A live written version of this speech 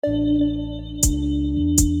Yeah.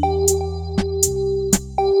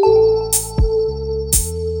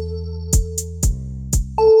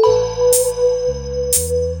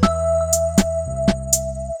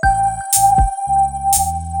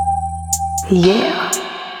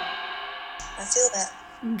 I feel that.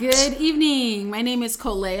 Good evening. My name is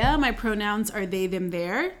Kolea. My pronouns are they, them,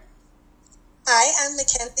 their. Hi, I'm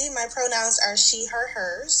Mackenzie. My pronouns are she, her,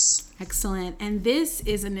 hers. Excellent. And this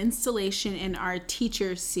is an installation in our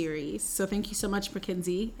teacher series. So thank you so much,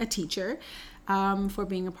 Mackenzie, a teacher, for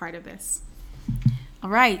being a part of this. All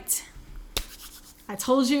right. I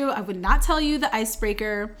told you I would not tell you the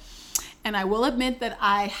icebreaker. And I will admit that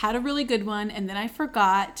I had a really good one and then I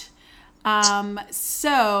forgot.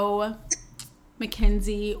 So,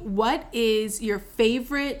 Mackenzie, what is your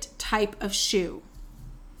favorite type of shoe?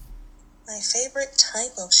 My favorite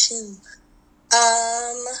type of shoe.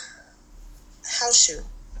 House shoe.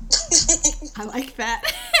 I like that.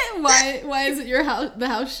 Why is it the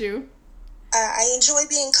house shoe? I enjoy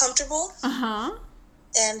being comfortable. Uh-huh.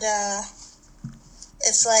 And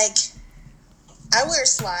it's like I wear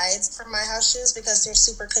slides for my house shoes because they're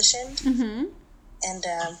super cushioned. Mm-hmm. And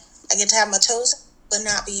I get to have my toes but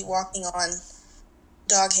not be walking on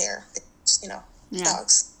dog hair.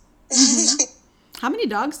 Dogs. Mm-hmm. How many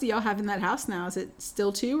dogs do y'all have in that house now? Is it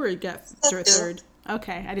still 2 or you got your third?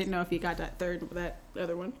 Okay, I didn't know if you got that third with that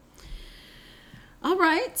other one. All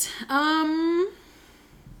right.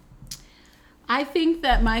 I think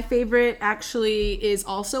that my favorite actually is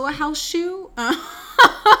also a house shoe.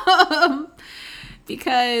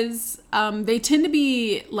 Because they tend to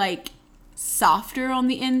be like softer on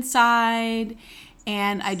the inside,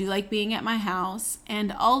 and I do like being at my house,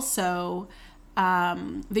 and also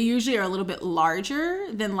they usually are a little bit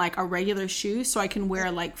larger than like a regular shoe, so I can wear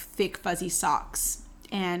like thick fuzzy socks,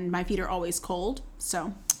 and my feet are always cold,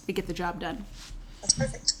 so they get the job done. That's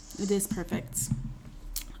perfect. It is perfect.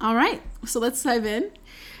 All right, so let's dive in.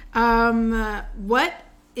 What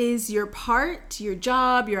is your part, your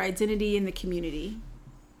job, your identity in the community?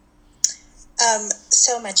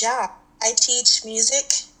 So my job, I teach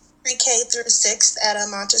music pre-K through 6th at a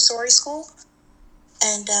Montessori school,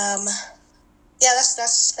 and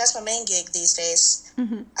that's my main gig these days.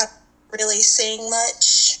 Mm-hmm. I don't really sing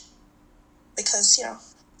much because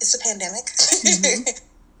it's a pandemic. Mm-hmm.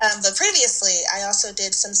 But previously, I also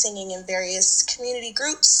did some singing in various community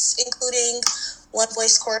groups, including One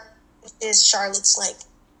Voice Chorus, which is Charlotte's like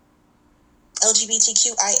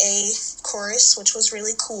LGBTQIA chorus, which was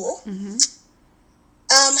really cool. Mm-hmm.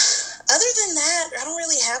 Other than that, I don't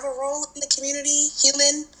really have a role in the community.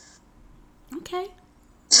 Human. Okay.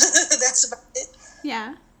 That's about it.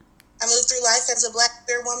 Yeah. I moved through life as a Black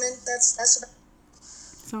queer woman. That's about it.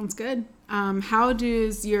 Sounds good. How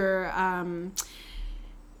does your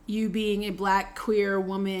you being a Black queer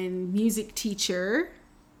woman music teacher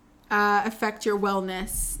affect your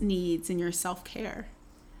wellness needs and your self-care?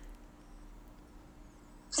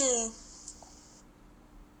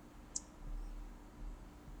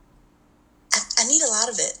 I need a lot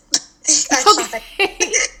of it.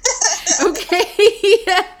 Okay.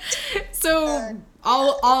 So,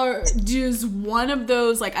 all does one of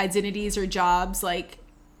those like identities or jobs like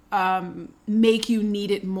make you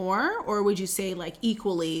need it more, or would you say like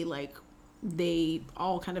equally, like they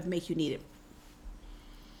all kind of make you need it?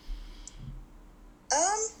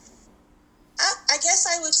 I guess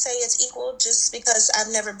I would say it's equal, just because I've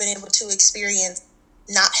never been able to experience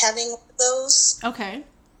not having those. Okay.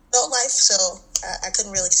 Adult life, so I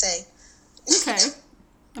couldn't really say. Okay.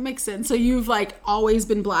 That makes sense. So you've like always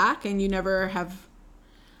been Black and you never have...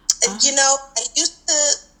 I used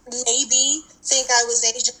to maybe think I was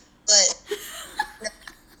Asian, but...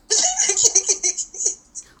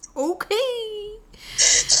 Okay.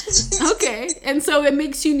 Okay. And so it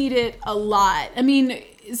makes you need it a lot. I mean,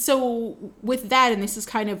 so with that, and this is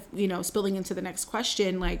kind of, spilling into the next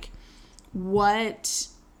question, like, what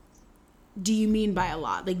do you mean by a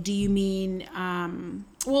lot? Like, do you mean,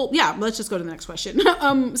 let's just go to the next question.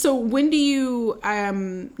 So when do you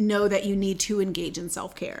know that you need to engage in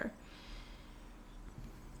self-care?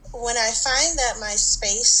 When I find that my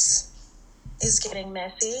space is getting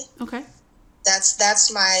messy. Okay.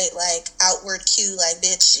 That's my like outward cue, like,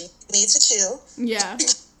 bitch, you need to chill. Yeah.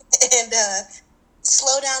 And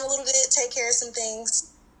slow down a little bit, take care of some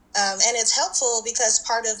things. And it's helpful because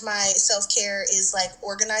part of my self-care is like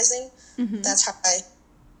organizing. Mm-hmm. That's how I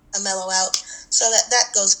mellow out. So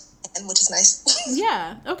that goes in, which is nice.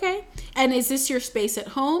 Yeah. Okay. And is this your space at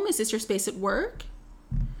home? Is this your space at work?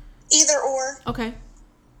 Either or. Okay.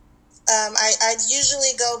 I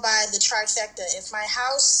usually go by the trifecta. If my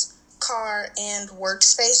house, car, and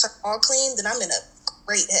workspace are all clean, then I'm in a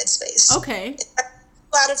great headspace. Okay. 2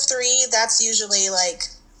 out of 3, that's usually like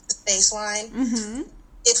the baseline. Mm-hmm.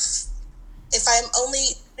 If I'm only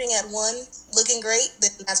sitting at 1 looking great,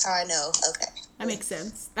 then that's how I know, okay. That makes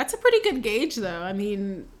sense. That's a pretty good gauge, though. I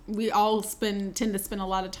mean, we all tend to spend a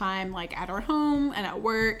lot of time like at our home and at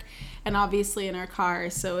work and obviously in our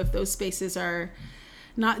cars. So if those spaces are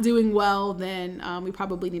not doing well, then we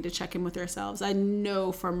probably need to check in with ourselves. I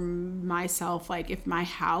know for myself, like if my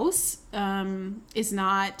house is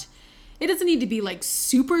not, it doesn't need to be like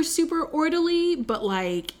super, super orderly, but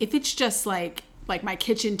like if it's just like my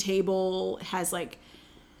kitchen table has like,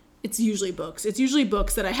 it's usually books. It's usually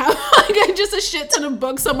books that I have like just a shit ton of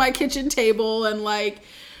books on my kitchen table, and like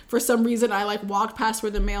for some reason I like walked past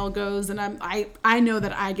where the mail goes, and I know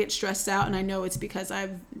that I get stressed out, and I know it's because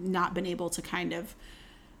I've not been able to kind of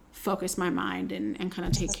focus my mind and kind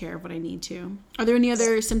of take care of what I need to. Are there any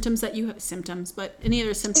other symptoms that you have, any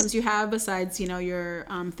other symptoms you have besides, you know, your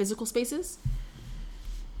physical spaces?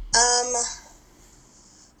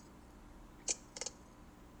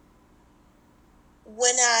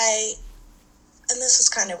 And this is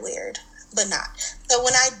kind of weird, but not. So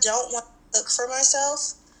when I don't want to cook for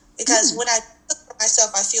myself, because when I cook for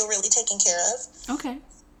myself, I feel really taken care of. Okay.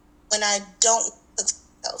 When I don't cook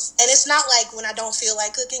for myself, and it's not like when I don't feel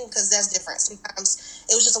like cooking, because that's different. Sometimes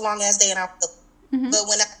it was just a long ass day and I'll cook. Mm-hmm. But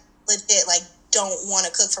when I legit like don't want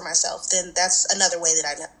to cook for myself, then that's another way that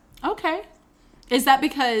I know. Okay. Is that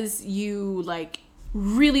because you like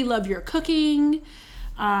really love your cooking?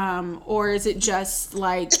 Or is it just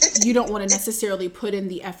like you don't want to necessarily put in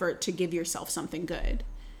the effort to give yourself something good?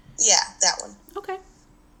 Yeah, that one. Okay.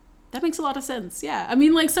 That makes a lot of sense. Yeah. I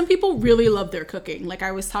mean, like some people really love their cooking. Like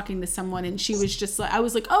I was talking to someone and she was just like, I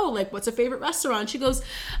was like, oh, like what's a favorite restaurant? She goes,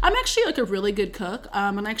 I'm actually like a really good cook.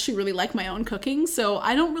 And I actually really like my own cooking. So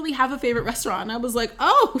I don't really have a favorite restaurant. And I was like,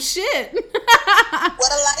 oh shit. What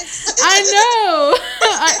a life. I know.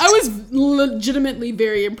 I was legitimately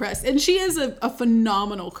very impressed. And she is a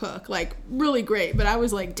phenomenal cook, like really great. But I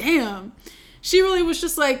was like, damn, she really was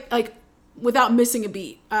just like without missing a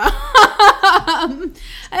beat. I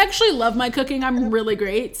actually love my cooking. I'm really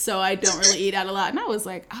great, so I don't really eat out a lot. And I was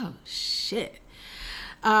like, oh, shit.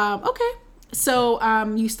 Okay. So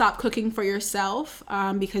you stop cooking for yourself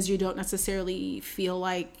because you don't necessarily feel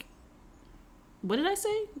like, what did I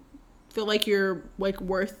say? Feel like you're like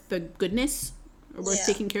worth the goodness or worth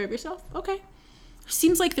taking care of yourself? Okay.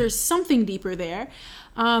 Seems like there's something deeper there.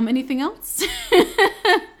 Anything else? Probably.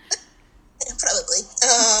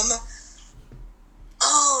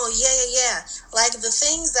 Oh, yeah. Like the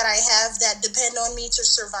things that I have that depend on me to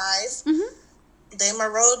survive, they're my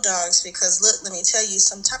road dogs. Because look, let me tell you,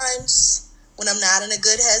 sometimes when I'm not in a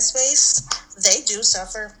good headspace, they do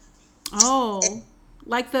suffer. Oh,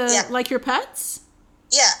 like your pets?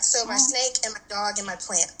 Yeah, so my snake and my dog and my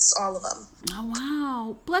plants, all of them. Oh,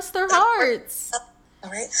 wow. Bless their hearts. All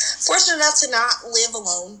right. Fortunate enough to not live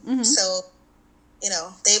alone. So, you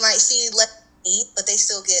know, they might see less eat, but they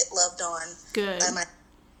still get loved on. Good. By my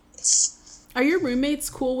Are your roommates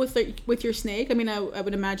cool with your snake? I mean, I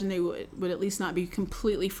would imagine they would at least not be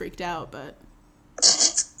completely freaked out, but...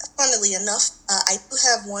 Funnily enough, I do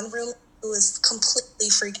have one roommate who is completely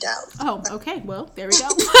freaked out. Oh, okay. Well, there we go.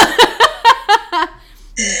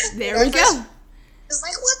 There we go. It's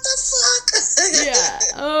like, what the fuck? Yeah.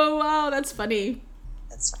 Oh, wow. That's funny.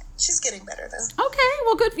 That's fine. She's getting better, though. Okay.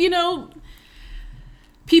 Well, good. You know...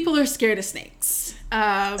 People are scared of snakes.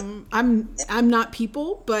 I'm not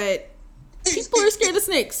people, but people are scared of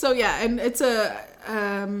snakes. So yeah, and it's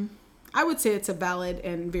I would say it's a valid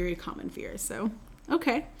and very common fear. So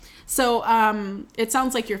okay, so it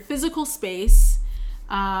sounds like your physical space,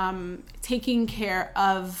 taking care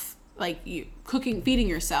of like you cooking, feeding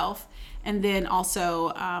yourself, and then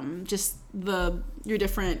also just your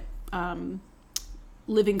different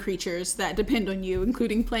living creatures that depend on you,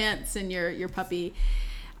 including plants and your puppy.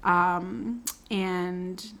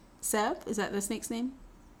 And Seb, is that the snake's name?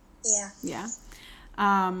 Yeah.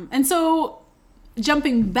 And so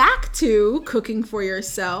jumping back to cooking for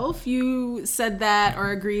yourself, you said that or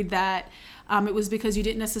agreed that it was because you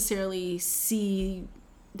didn't necessarily see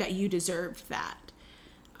that you deserved that.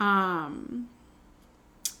 Can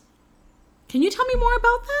you tell me more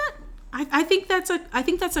about that? I think that's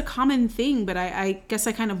a common thing, but I guess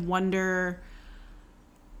I kind of wonder,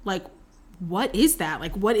 like, what is that?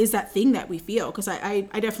 Like, what is that thing that we feel? Because I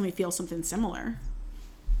definitely feel something similar.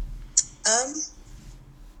 I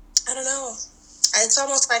don't know. It's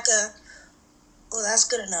almost like well, that's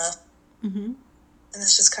good enough. And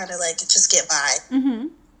it's just kind of like, just get by.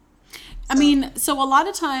 I mean, so a lot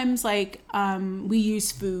of times, like, we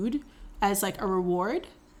use food as like a reward.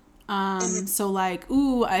 So like,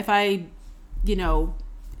 ooh, if I,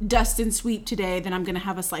 dust and sweep today, then I'm going to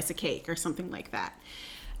have a slice of cake or something like that.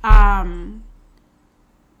 I'm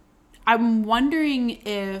wondering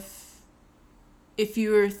if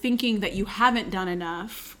you're thinking that you haven't done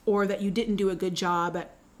enough or that you didn't do a good job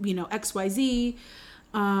at, XYZ,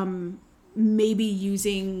 maybe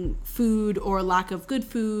using food or lack of good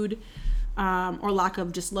food, or lack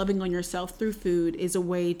of just loving on yourself through food is a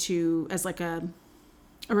way to, as like a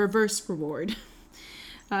reverse reward.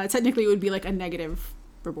 Technically it would be like a negative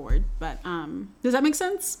reward, but does that make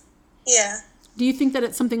sense? Yeah. Do you think that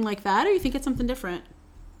it's something like that, or you think it's something different?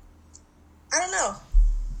 I don't know.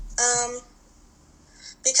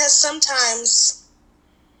 Because sometimes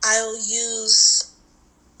I'll use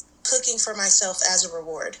cooking for myself as a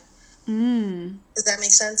reward. Does that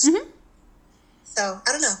make sense? Mm-hmm. So,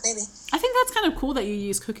 I don't know, maybe. I think that's kind of cool that you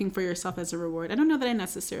use cooking for yourself as a reward. I don't know that I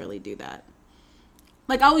necessarily do that.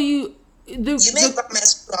 Like, you make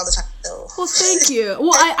mess all the time, though. Well, thank you.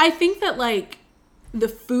 Well, I think that, like, the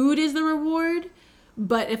food is the reward,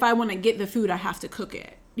 but if I want to get the food, I have to cook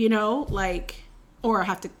it, like, or I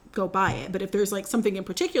have to go buy it. But if there's, like, something in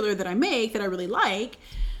particular that I make that I really like,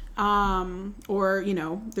 or,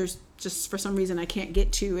 there's just for some reason I can't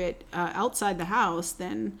get to it outside the house,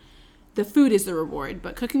 then the food is the reward.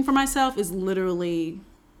 But cooking for myself is literally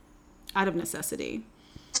out of necessity.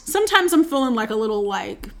 Sometimes I'm feeling like a little,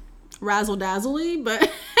 like, razzle-dazzle-y,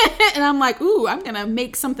 but and I'm like, ooh, I'm gonna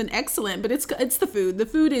make something excellent, but it's the food. The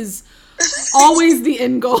food is always the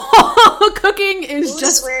end goal. Cooking is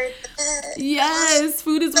just where it's at. Yes,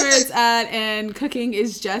 food is where it's at, and cooking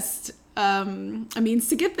is just a means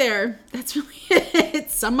to get there. That's really it.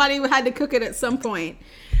 Somebody had to cook it at some point.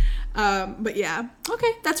 But yeah,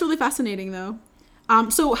 okay, that's really fascinating though.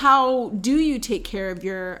 So how do you take care of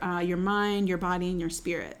your mind, your body, and your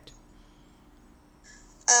spirit?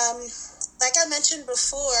 Like I mentioned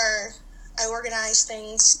before, I organize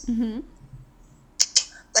things. Mm-hmm.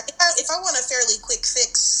 Like if I want a fairly quick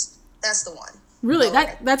fix, that's the one. Really?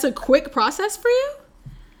 That's a quick process for you?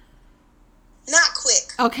 Not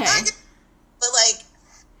quick. Okay. But like,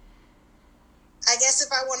 I guess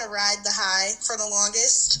if I want to ride the high for the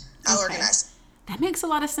longest, I'll organize it. That makes a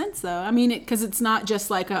lot of sense though. I mean, because it's not just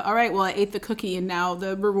like, all right, well, I ate the cookie and now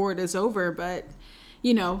the reward is over, but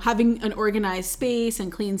having an organized space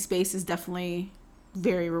and clean space is definitely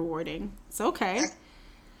very rewarding. So, okay.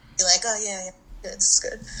 You're like, oh, yeah, good, this is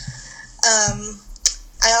good.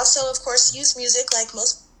 I also, of course, use music like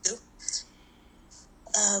most people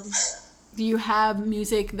do. Do you have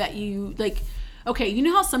music that you, like, okay, you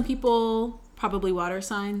know how some people, probably water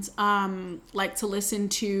signs, like to listen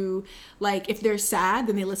to, like, if they're sad,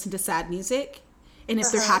 then they listen to sad music? And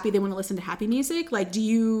if they're happy, they want to listen to happy music. Like, do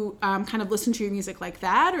you kind of listen to your music like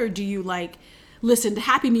that? Or do you, like, listen to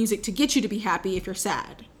happy music to get you to be happy if you're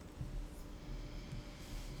sad?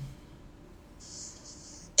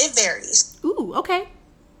 It varies. Ooh, okay.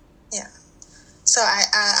 Yeah. So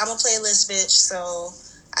I'm a playlist bitch, so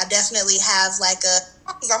I definitely have, like, a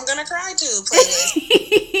I'm gonna cry to playlist.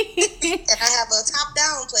 And I have a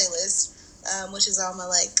top-down playlist, which is all my,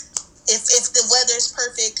 like... If the weather's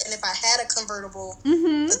perfect and if I had a convertible,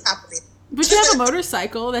 the top of it. But you have a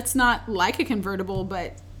motorcycle that's not like a convertible,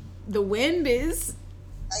 but the wind is...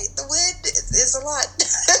 The wind is a lot.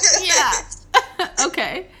 Yeah.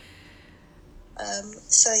 Okay.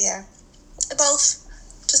 So, yeah. Both.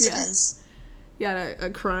 Just depends. Yeah, a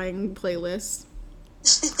crying playlist.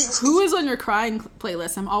 Who is on your crying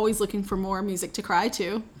playlist? I'm always looking for more music to cry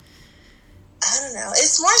to. I don't know.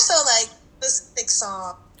 It's more so like specific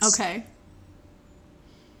songs. Okay.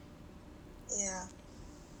 Yeah.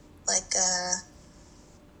 Like,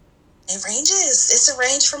 it ranges. It's a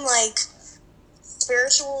range from, like,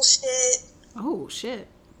 spiritual shit. Oh, shit.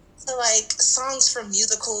 To, like, songs from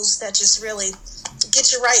musicals that just really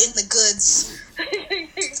get you right in the goods.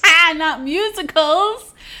 Not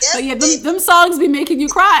musicals. Yep, but yeah, them songs be making you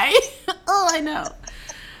cry. Oh, I know.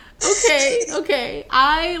 Okay.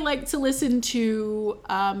 I like to listen to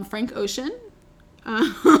Frank Ocean.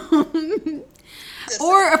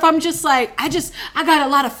 Or if I'm just like, I got a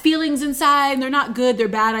lot of feelings inside and they're not good, they're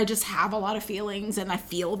bad, I just have a lot of feelings and I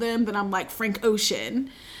feel them, then I'm like Frank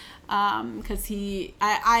Ocean. Because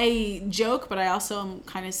I joke, but I also am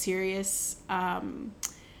kind of serious.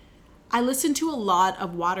 I listen to a lot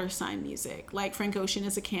of water sign music. Like Frank Ocean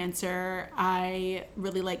is a Cancer. I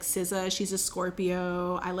really like SZA. She's a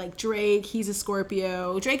Scorpio. I like Drake. He's a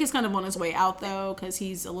Scorpio. Drake is kind of on his way out though, because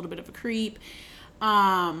he's a little bit of a creep. A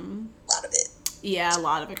lot of it. Yeah, a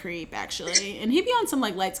lot of a creep, actually. And he be on some,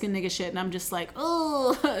 like, light-skinned nigga shit, and I'm just like,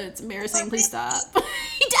 oh, it's embarrassing. Please stop.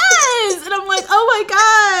 He does! And I'm like, oh my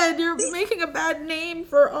God, you're making a bad name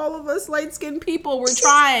for all of us light-skinned people. We're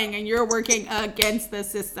trying, and you're working against the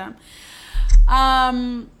system.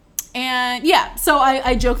 And yeah, so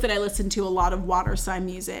I joke that I listen to a lot of water sign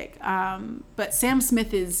music. But Sam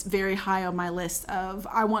Smith is very high on my list of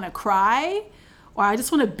I want to cry or I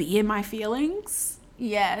just want to be in my feelings.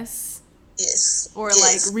 Yes. Yes. Or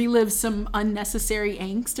like relive some unnecessary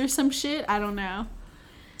angst or some shit. I don't know.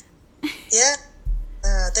 Yeah.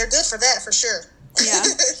 They're good for that for sure. Yeah,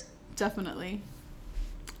 definitely.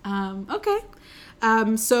 Okay.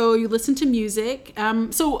 So you listen to music.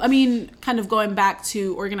 So, I mean, kind of going back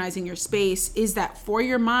to organizing your space, is that for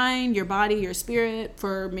your mind, your body, your spirit,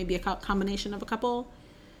 for maybe a combination of a couple?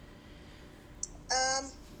 I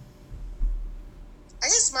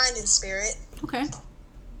guess mind and spirit. Okay.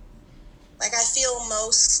 Like, I feel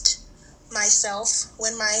most myself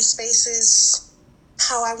when my space is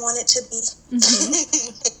how I want it to be.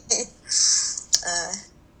 Mm-hmm.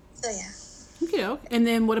 So, yeah. Okay. And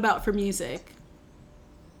then what about for music?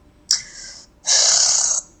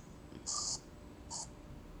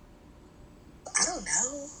 I don't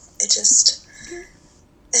know. It's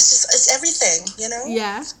everything, you know?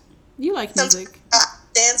 Yeah. You like music.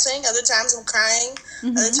 Dancing, other times I'm crying,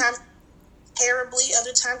 other times terribly,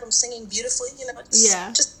 other times I'm singing beautifully, you know?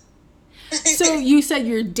 Yeah. So you said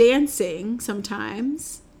you're dancing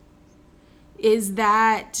sometimes. Is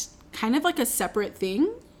that kind of like a separate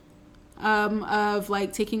thing of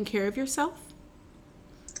like taking care of yourself?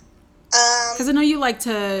 Because I know you like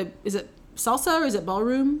to, is it salsa or is it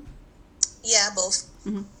ballroom? Yeah, both.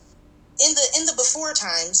 Mm-hmm. In the before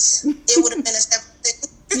times, it would have been a separate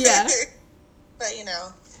thing. Yeah. But you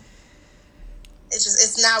know,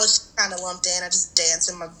 it's now kind of lumped in. I just dance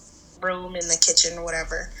in my room, in the kitchen, or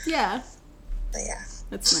whatever. Yeah. But yeah.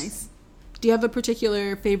 That's nice. Do you have a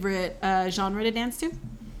particular favorite genre to dance to?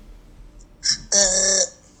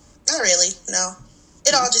 Not really. No.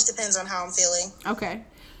 It all just depends on how I'm feeling. Okay.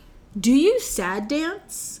 Do you sad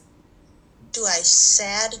dance? Do I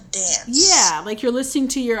sad dance? Yeah, like you're listening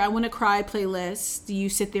to your I Want to Cry playlist. Do you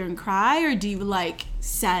sit there and cry or do you like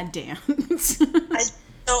sad dance? I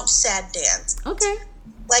don't sad dance. Okay.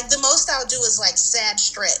 Like the most I'll do is like sad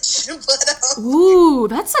stretch. But, ooh,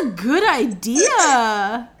 that's a good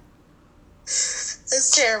idea.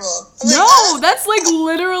 It's terrible. No, that's like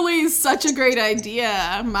literally such a great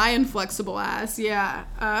idea. My inflexible ass, yeah.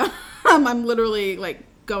 I'm literally like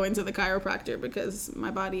going to the chiropractor because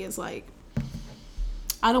my body is like,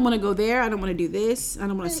 I don't want to go there. I don't want to do this. I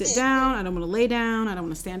don't want to sit down. I don't want to lay down. I don't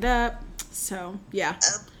want to stand up. So, yeah.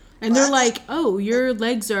 And they're like, oh, your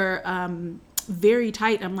legs are very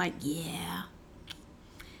tight. I'm like, yeah,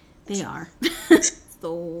 they are.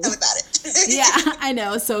 So, tell me about it. Yeah, I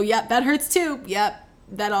know. So, yep, that hurts too. Yep,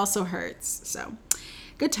 that also hurts. So,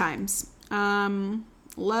 good times.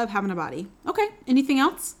 Love having a body. Okay, anything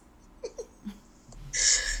else?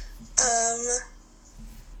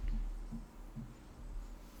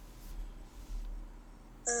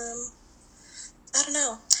 I don't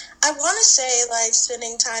know. I want to say like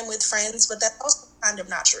spending time with friends, but that's also kind of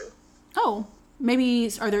not true. Oh, maybe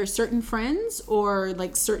are there certain friends or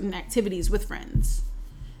like certain activities with friends?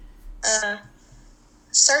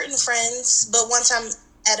 Certain friends, but once I'm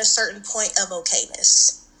at a certain point of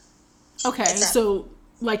okayness. Okay, so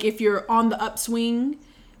like if you're on the upswing,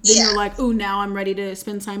 then you're like, ooh, now I'm ready to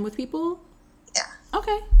spend time with people? Yeah.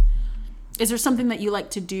 Okay. Is there something that you like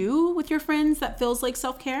to do with your friends that feels like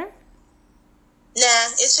self-care? Nah,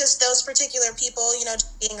 it's just those particular people, you know,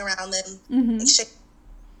 just being around them. Mm-hmm.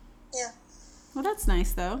 Yeah. Well, that's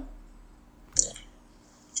nice, though. Yeah.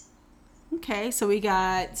 Okay, so we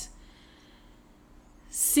got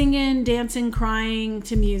singing, dancing, crying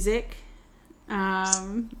to music.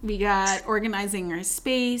 We got organizing our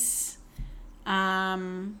space.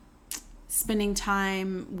 Spending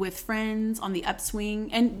time with friends on the upswing.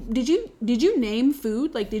 And did you name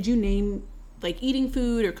food? Like, did you name like eating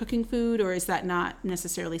food or cooking food, or is that not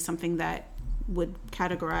necessarily something that would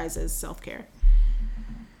categorize as self-care?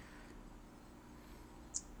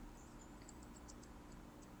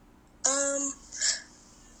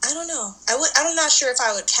 I don't know. I'm not sure if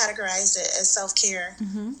I would categorize it as self-care,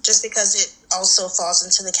 just because it also falls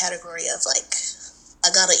into the category of like,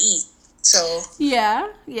 I gotta eat. So yeah.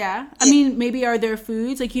 I mean, maybe are there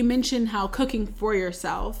foods, like you mentioned how cooking for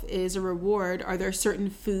yourself is a reward. Are there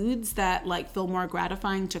certain foods that like feel more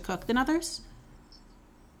gratifying to cook than others?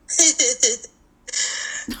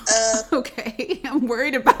 Okay, I'm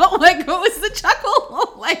worried about like what was the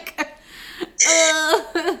chuckle like.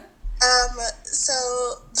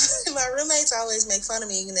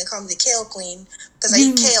 queen because I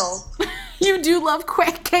eat kale. You do love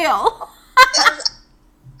kale.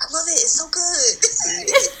 I love it. It's so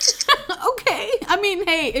good. Okay. I mean,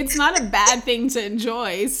 hey, it's not a bad thing to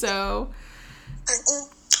enjoy, so. I'm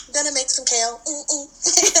gonna make some kale.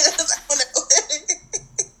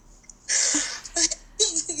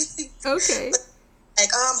 Okay. Like,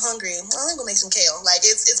 oh, I'm hungry. I'm gonna make some kale. Like,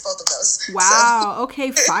 it's both of those. Wow. So. Okay,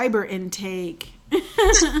 fiber intake.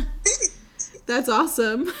 That's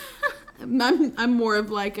awesome. I'm more of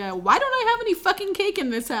like, why don't I have any fucking cake in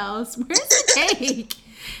this house? Where's the cake?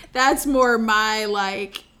 That's more my,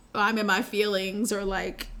 like, I'm in my feelings or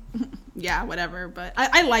like, yeah, whatever. But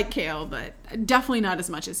I like kale, but definitely not as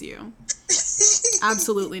much as you.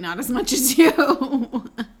 Absolutely not as much as you.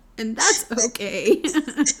 And that's okay.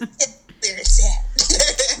 Very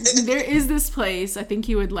sad. There is this place, I think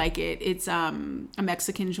you would like it. It's a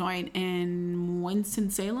Mexican joint in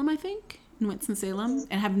Winston-Salem, I think. In Winston-Salem.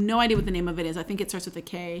 And I have no idea what the name of it is. I think it starts with a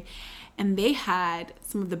K. And they had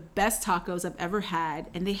some of the best tacos I've ever had.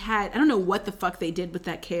 And they had, I don't know what the fuck they did with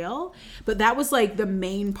that kale, but that was like the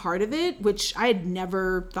main part of it, which I had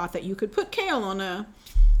never thought that you could put kale on a,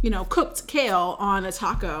 cooked kale on a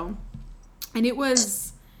taco. And it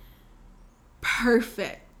was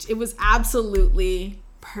perfect. It was absolutely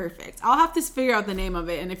perfect. I'll have to figure out the name of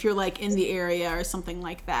it. And if you're like in the area or something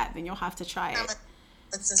like that, then you'll have to try it.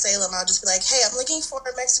 It's in Salem. I'll just be like, hey, I'm looking for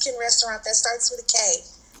a Mexican restaurant that starts with a K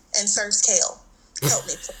and serves kale. Help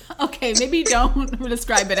me. Okay, maybe don't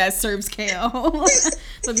describe it as serves kale.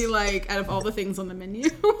 It'll be like, out of all the things on the menu,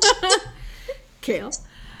 kale.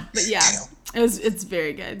 But yeah, it's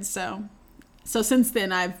very good. So since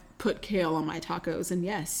then I've put kale on my tacos, and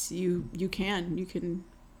yes, you can,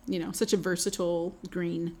 such a versatile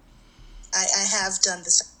green. I have done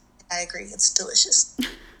this. I agree. It's delicious.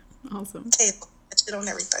 Awesome. Kale. It on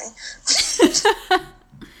everything.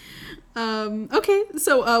 Okay,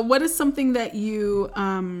 so what is something that you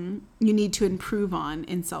need to improve on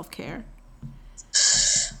in self-care?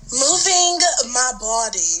 Moving my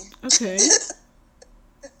body. Okay.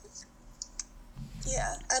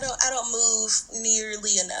 Yeah, I don't move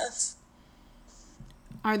nearly enough.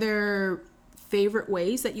 Are there favorite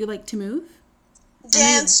ways that you like to move?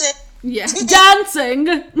 Dancing. Yeah, dancing.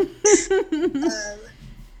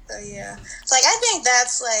 So yeah, it's like I think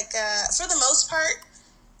that's like for the most part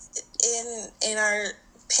in our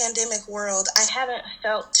pandemic world, I haven't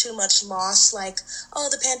felt too much loss. Like, oh,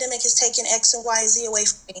 the pandemic has taken X and Y, Z away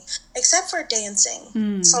from me, except for dancing.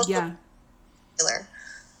 Yeah.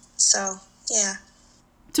 So yeah.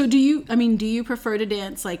 So do you prefer to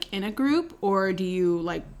dance like in a group, or are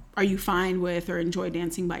you fine with or enjoy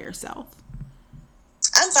dancing by yourself?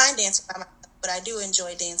 I'm fine dancing by myself, but I do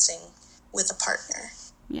enjoy dancing with a partner.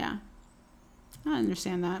 Yeah, I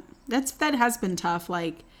understand that. That has been tough.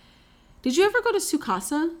 Like, did you ever go to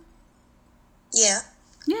Sukasa? Yeah.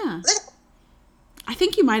 Yeah. I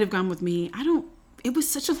think you might have gone with me. It was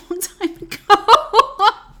such a long time ago.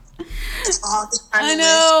 I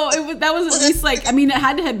know. That was at least like, it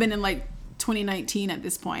had to have been in like 2019 at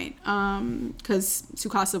this point. Because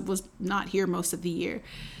Sukasa was not here most of the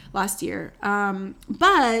last year.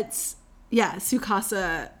 But yeah,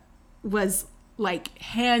 Sukasa was like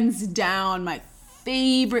hands down my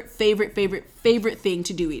favorite thing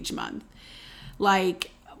to do each month. Like,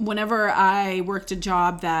 whenever I worked a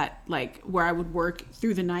job that like where I would work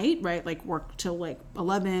through the night, right? Like work till like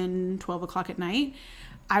 11, 12 o'clock at night,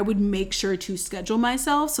 I would make sure to schedule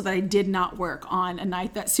myself so that I did not work on a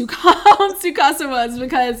night that Sukasa was,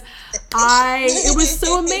 because it was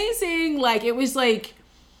so amazing. Like, it was like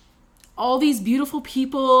all these beautiful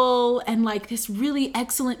people and like this really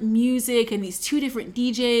excellent music and these two different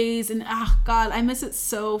DJs, and God, I miss it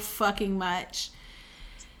so fucking much.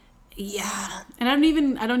 Yeah. And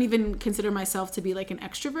I don't even consider myself to be like an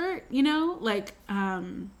extrovert, like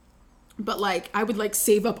but like I would like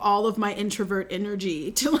save up all of my introvert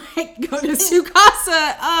energy to like go to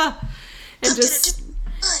Sukasa and just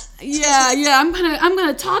I'm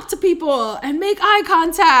gonna talk to people and make eye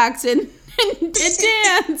contact and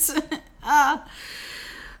dance.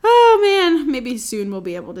 Oh man, maybe soon we'll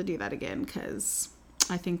be able to do that again, because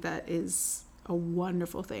I think that is a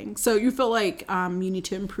wonderful thing. So you feel like you need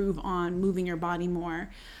to improve on moving your body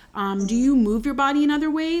more. Do you move your body in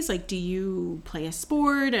other ways? Like, do you play a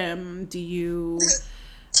sport? Do you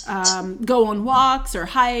go on walks or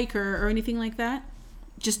hike or anything like that?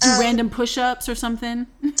 Just do random push-ups or something?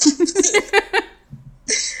 I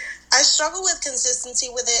struggle with consistency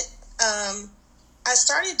with it. I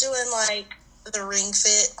started doing like the Ring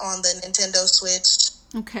Fit on the Nintendo Switch.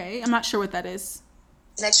 Okay, I'm not sure what that is.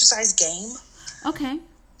 An exercise game. Okay. And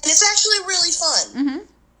it's actually really fun. Mm-hmm.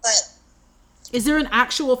 But Is there an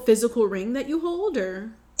actual physical ring that you hold,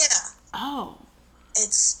 or? Yeah. Oh.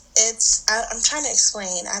 I'm trying to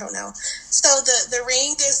explain. I don't know. So the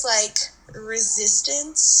ring is like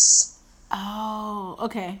resistance. Oh,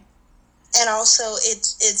 okay. And also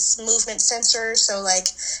it's movement sensor. So like,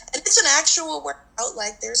 and it's an actual workout.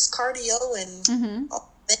 Like there's cardio and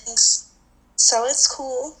all things. So it's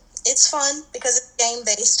cool. It's fun because it's game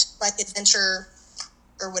based, like adventure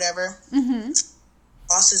or whatever.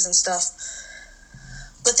 Bosses and stuff.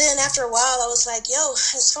 But then after a while, I was like, yo,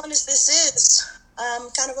 as fun as this is, I'm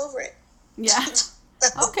kind of over it. Yeah.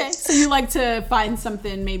 Okay. So you like to find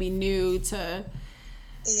something maybe new to...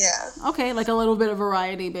 Yeah. Okay, like a little bit of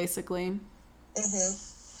variety, basically.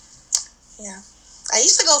 Yeah. I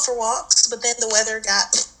used to go for walks, but then the weather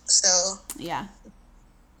got... So... Yeah.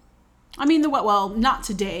 I mean, well, not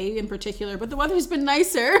today in particular, but the weather's been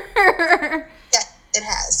nicer. Yeah, it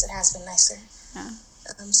has. It has been nicer. Yeah.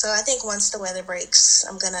 So I think once the weather breaks,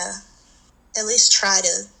 I'm going to at least try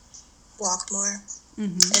to walk more.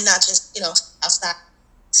 And not just, outside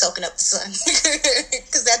soaking up the sun.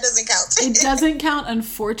 Because that doesn't count. It doesn't count,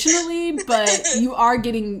 unfortunately, but you are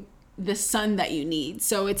getting the sun that you need.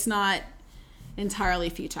 So it's not entirely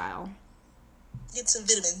futile. Get some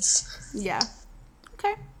vitamins. Yeah.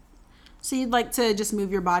 Okay. So you'd like to just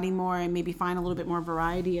move your body more and maybe find a little bit more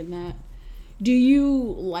variety in that. Do you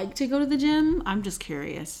like to go to the gym? I'm just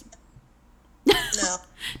curious. No.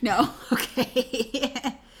 No? Okay.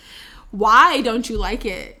 Why don't you like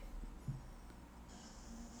it?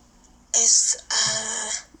 It's,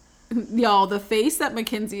 Y'all, the face that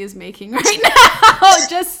Mackenzie is making right now,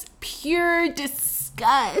 just pure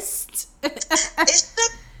disgust. it's just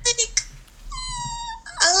like,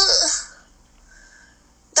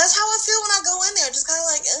 that's how I feel when I go in there. Just kind of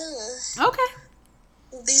like, Okay.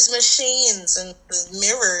 These machines and the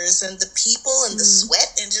mirrors and the people and the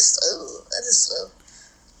sweat and just,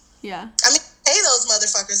 Yeah. I mean, pay those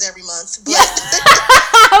motherfuckers every month. But Yeah.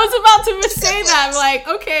 I was about to say that. I'm like,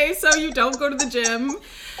 okay, so you don't go to the gym.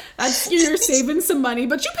 You're saving some money,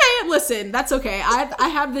 but you pay it. Listen, that's okay. I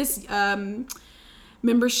have this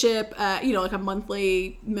membership, like a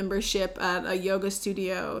monthly membership at a yoga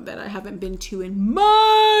studio that I haven't been to in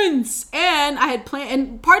months. And I had planned,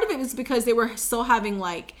 and part of it was because they were still having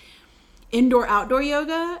like indoor outdoor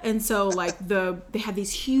yoga, and so like they had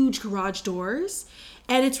these huge garage doors.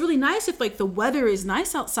 And it's really nice if like the weather is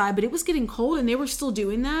nice outside, but it was getting cold and they were still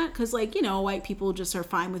doing that because like, white people just are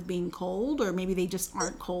fine with being cold, or maybe they just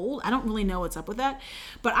aren't cold. I don't really know what's up with that,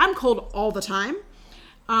 but I'm cold all the time.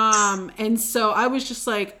 And so I was just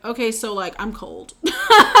like, okay, so like I'm cold.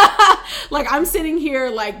 Like I'm sitting here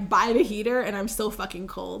like by the heater and I'm still fucking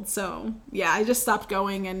cold. So yeah, I just stopped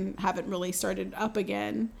going and haven't really started up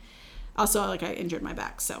again. Also, like I injured my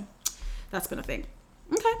back, so that's been a thing.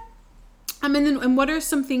 Okay. And what are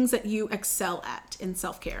some things that you excel at in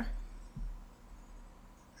self-care?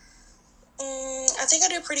 I think I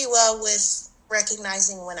do pretty well with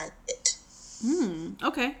recognizing when I did.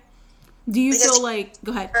 Okay. Do you feel like...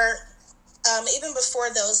 Go ahead. Even before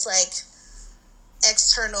those, like,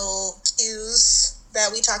 external cues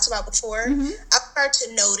that we talked about before, I start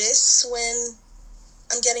to notice when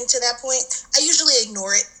I'm getting to that point. I usually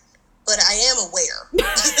ignore it, but I am aware.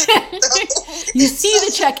 You see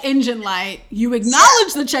the check engine light, you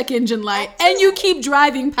acknowledge the check engine light, and you keep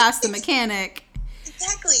driving past the mechanic.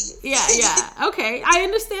 Exactly. Yeah. Okay, I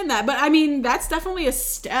understand that. But I mean, that's definitely a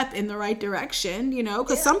step in the right direction,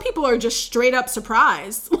 because some people are just straight up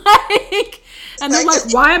surprised. And they're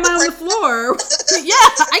like, why am I on the floor? Yeah,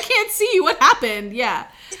 I can't see. What happened? Yeah.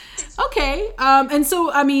 Okay. And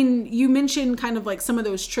so, I mean, you mentioned kind of like some of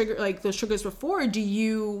those triggers before.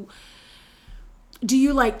 Do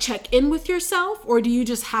you like check in with yourself, or do you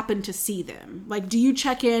just happen to see them? Like, do you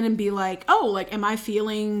check in and be like, oh, like, am I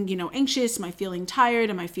feeling, anxious? Am I feeling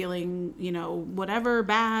tired? Am I feeling, whatever,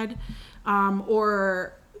 bad?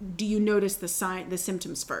 Or do you notice the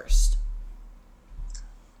symptoms first?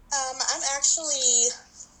 I'm actually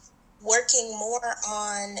working more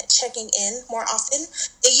on checking in more often.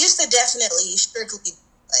 It used to definitely strictly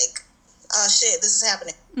like, oh shit, this is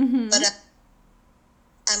happening. But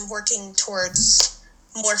I'm working towards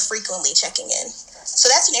more frequently checking in. So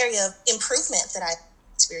that's an area of improvement that I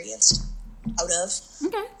experienced out of.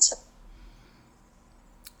 Okay. So.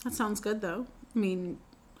 That sounds good, though. I mean,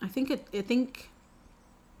 I think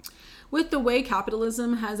with the way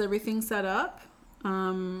capitalism has everything set up,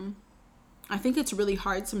 I think it's really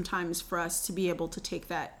hard sometimes for us to be able to take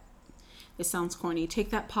that, it sounds corny,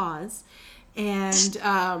 take that pause and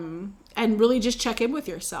really just check in with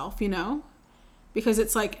yourself, because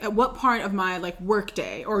it's like, at what part of my like work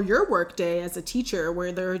day or your work day as a teacher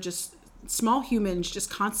where there are just small humans just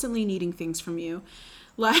constantly needing things from you.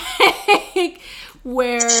 Like,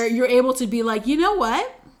 where you're able to be like, you know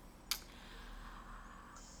what?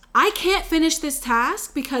 I can't finish this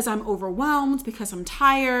task because I'm overwhelmed, because I'm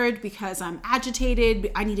tired, because I'm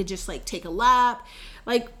agitated. I need to just like take a lap.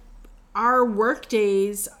 Like, our work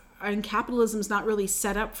days and capitalism is not really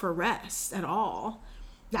set up for rest at all.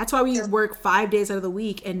 That's why we work 5 days out of the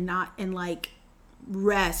week and not in like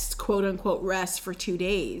rest, quote unquote rest, for 2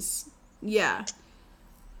 days. Yeah.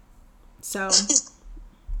 So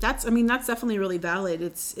that's definitely really valid.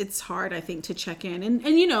 It's hard, I think, to check in. And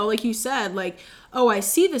you know, like you said, like, oh, I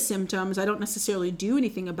see the symptoms. I don't necessarily do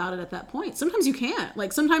anything about it at that point. Sometimes you can't.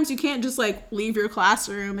 Like, sometimes you can't just like leave your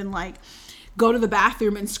classroom and like go to the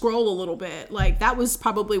bathroom and scroll a little bit. Like, that was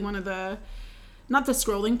probably one of the, not the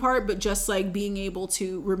scrolling part, but just like being able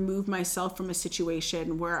to remove myself from a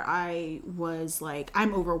situation where I was like,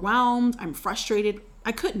 I'm overwhelmed, I'm frustrated.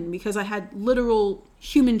 I couldn't, because I had literal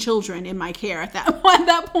human children in my care at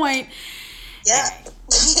that point. Yeah.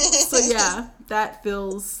 So yeah, that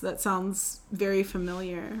sounds very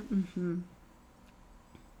familiar.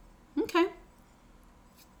 Okay.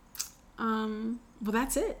 Well,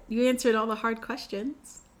 that's it. You answered all the hard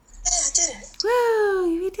questions. Yeah, I did it. Woo,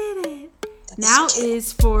 you did it. Now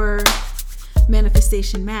is for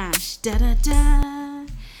Manifestation Mash. Da da da,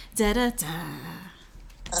 da da da,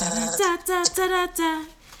 da da da da da da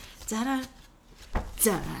da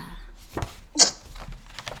da.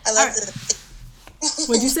 I love the.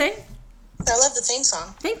 What'd you say? I love the theme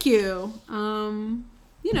song. Thank you.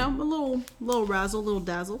 You know, a little razzle, a little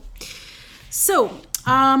dazzle. So,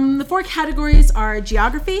 the 4 categories are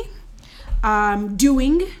geography,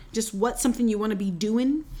 doing, just what's something you want to be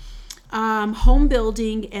doing, home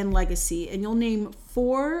building, and legacy. And you'll name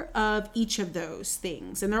 4 of each of those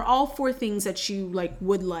things. And they're all 4 things that you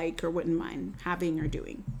would like or wouldn't mind having or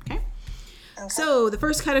doing. Okay? So the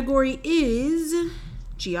first category is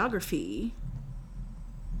geography.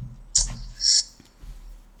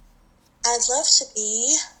 I'd love to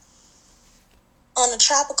be on a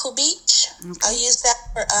tropical beach. Okay. I'll use that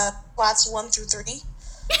for plots 1 through 3.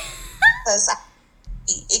 Because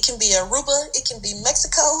it can be Aruba, it can be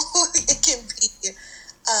Mexico, it can be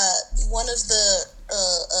one of the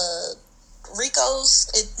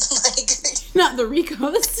Ricos. Not the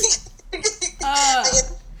Ricos.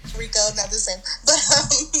 Rico, not the same. But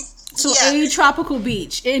so yeah. Any tropical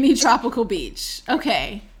beach.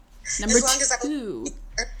 Okay. Number 2.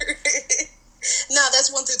 No,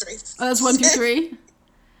 that's 1 through 3. Oh, that's 1 through 3.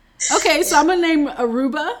 Okay, so I'm gonna name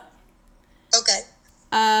Aruba. Okay.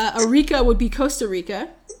 Arica would be Costa Rica.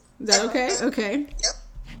 Is that okay? Okay. Yep.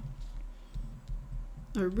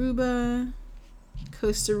 Aruba,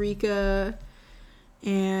 Costa Rica,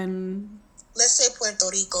 and let's say Puerto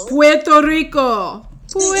Rico. Puerto Rico.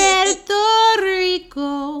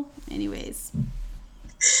 Anyways.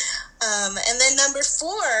 And then number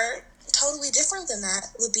 4, totally different than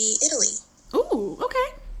that, would be Italy. Ooh,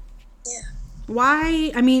 okay. Yeah.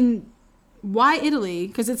 Why Italy?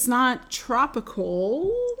 Because it's not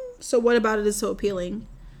tropical. So what about it is so appealing?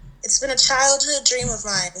 It's been a childhood dream of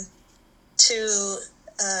mine to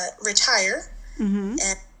retire in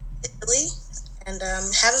Italy and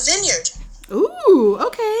have a vineyard. Ooh,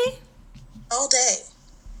 okay. All day.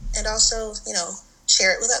 And also,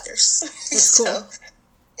 share it with others. That's cool. So,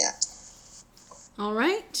 yeah. All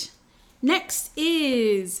right. Next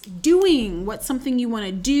is doing. What's something you want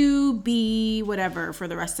to do, be, whatever for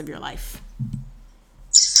the rest of your life?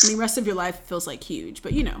 I mean, rest of your life feels like huge,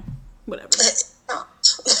 but whatever. Let's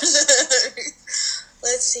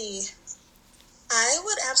see. I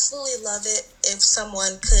would absolutely love it if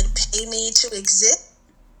someone could pay me to exist.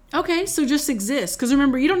 Okay, so just exist. Because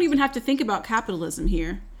remember, you don't even have to think about capitalism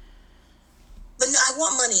here. But no, I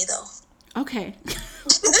want money, though. Okay.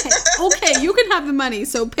 Okay, you can have the money.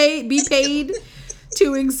 So be paid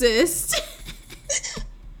to exist.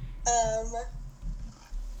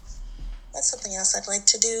 That's something else I'd like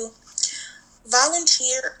to do.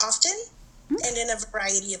 Volunteer often and in a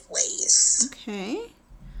variety of ways. Okay.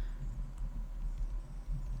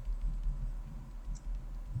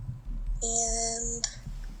 And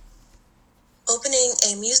opening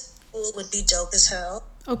a music school would be dope as hell.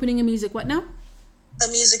 Opening a music what now? A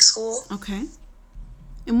music school. Okay.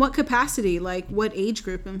 In what capacity? Like what age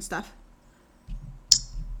group and stuff?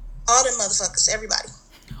 All them motherfuckers, everybody.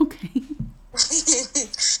 Okay.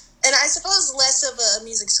 And I suppose less of a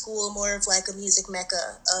music school, more of like a music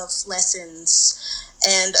mecca of lessons.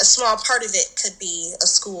 And a small part of it could be a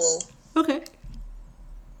school. Okay.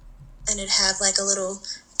 And it'd have like a little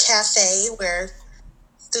cafe where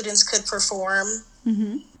students could perform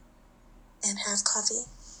and have coffee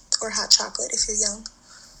or hot chocolate if you're young.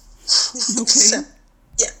 Okay. So,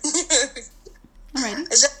 yeah.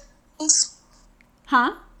 Alrighty. Is that things?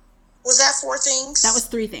 Huh? Was that 4 things? That was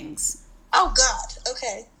 3 things. Oh, God.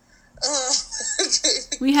 Okay.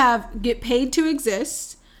 We have get paid to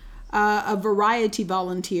exist, a variety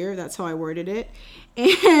volunteer, that's how I worded it,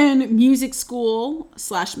 and music school /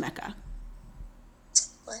 Mecca.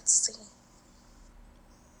 Let's see.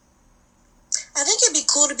 I think it'd be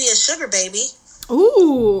cool to be a sugar baby.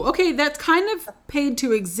 Ooh, okay, that's kind of paid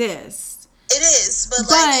to exist. It is, but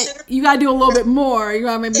But you gotta do a little bit more. You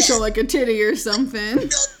gotta maybe show like a titty or something.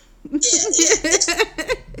 Yeah.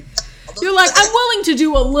 You're like, I'm willing to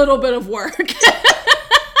do a little bit of work.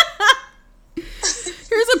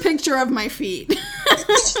 Here's a picture of my feet.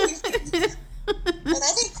 And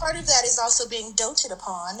I think part of that is also being doted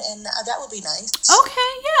upon, and that would be nice.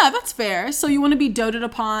 Okay, yeah, that's fair. So you want to be doted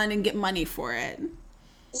upon and get money for it.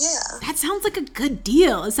 Yeah. That sounds like a good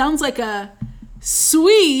deal. It sounds like a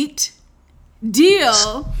sweet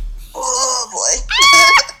deal. Oh, boy.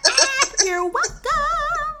 You're welcome.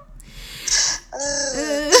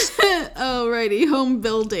 Alrighty, home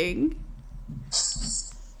building.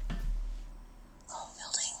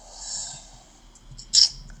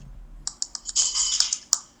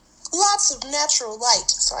 Lots of natural light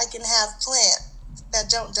so I can have plants that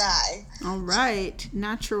don't die. All right,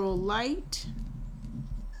 natural light.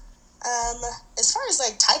 As far as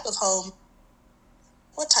like type of home,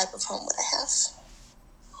 what type of home would I have?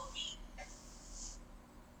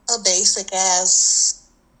 A basic ass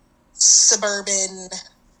suburban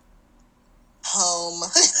home.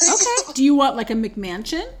 Okay. Do you want like a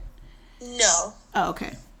McMansion? No. Oh,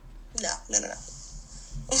 okay. No.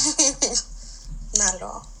 Not at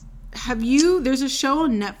all. There's a show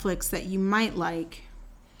on Netflix that you might like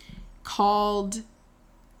called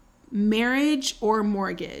Marriage or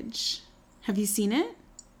Mortgage. Have you seen it?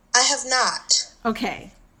 I have not.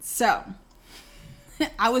 Okay, so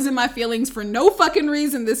I was in my feelings for no fucking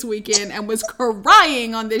reason this weekend and was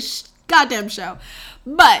crying on this goddamn show.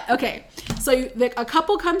 But, okay, so a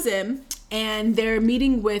couple comes in and they're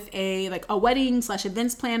meeting with a wedding /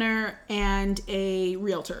 events planner and a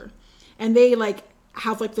realtor. And they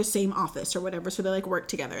have the same office or whatever, so they work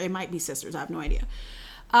together. They might be sisters, I have no idea.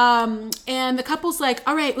 And the couple's like,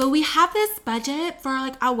 all right, well, we have this budget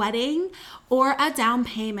for a wedding or a down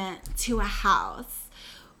payment to a house.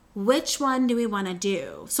 Which one do we want to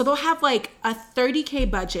do? So they'll have a $30K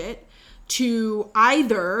budget to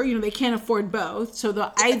either, they can't afford both. So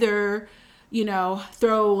they'll either,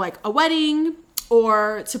 throw a wedding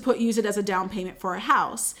or to use it as a down payment for a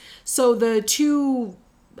house. So the two,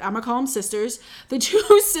 I'm gonna call them sisters, the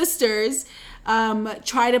two sisters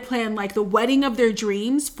try to plan the wedding of their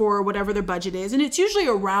dreams for whatever their budget is, and it's usually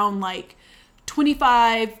around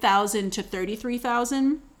 $25,000 to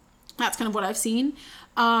 $33,000. That's kind of what I've seen.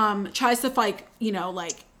 Tries to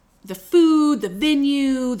the food, the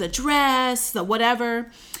venue, the dress, the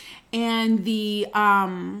whatever, and the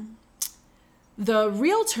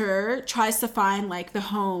realtor tries to find the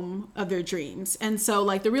home of their dreams. And so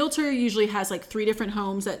the realtor usually has 3 different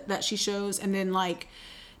homes that she shows, and then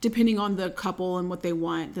depending on the couple and what they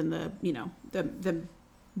want, then the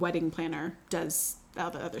wedding planner does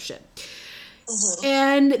all the other shit. Mm-hmm.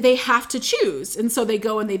 And they have to choose. And so they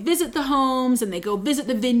go and they visit the homes and they go visit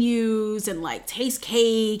the venues and taste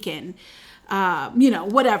cake and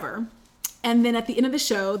whatever. And then at the end of the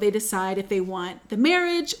show, they decide if they want the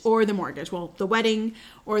marriage or the mortgage. Well, the wedding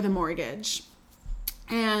or the mortgage.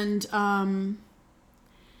 And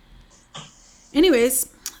anyways,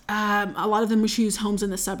 a lot of them choose homes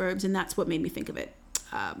in the suburbs, and that's what made me think of it.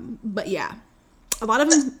 But yeah, a lot of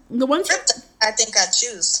them, the ones... I think I'd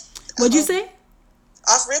choose. What'd you say?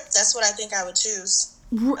 Off rip, that's what I think I would choose.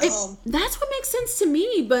 That's what makes sense to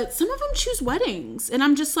me, but some of them choose weddings. And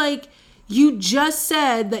I'm just you just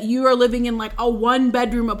said that you are living in a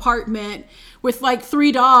 1-bedroom apartment with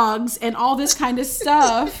 3 dogs and all this kind of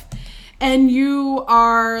stuff. And you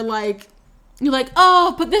are you're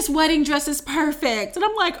oh, but this wedding dress is perfect. And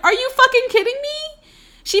I'm are you fucking kidding me?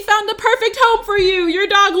 She found the perfect home for you. Your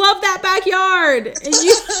dog loved that backyard. And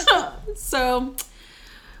so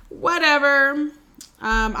whatever.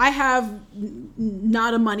 I have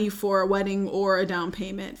not a money for a wedding or a down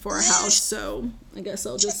payment for a house, so I guess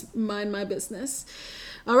I'll just mind my business.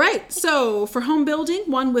 All right, so for home building,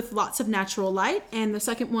 one with lots of natural light, and the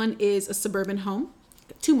second one is a suburban home.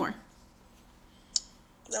 2 more.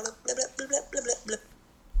 I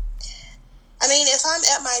mean, if I'm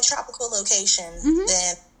at my tropical location, mm-hmm.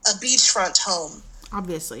 then a beachfront home.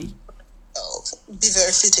 Obviously. Oh, be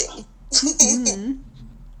very fitting. Mm-hmm.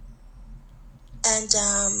 And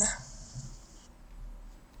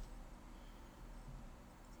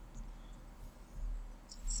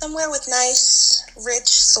Somewhere with nice, rich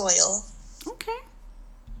soil. Okay.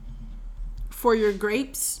 For your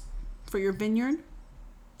grapes? For your vineyard?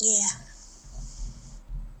 Yeah.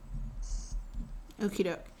 Okie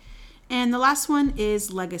doke. And the last one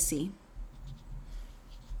is legacy.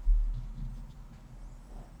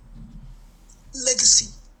 Legacy.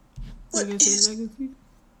 What is legacy?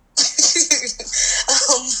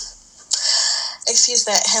 Excuse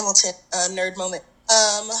that Hamilton nerd moment.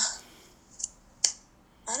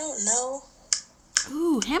 I don't know.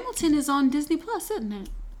 Ooh, Hamilton is on Disney Plus, isn't it?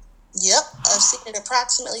 Yep, I've seen it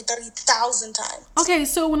approximately 30,000 times. Okay,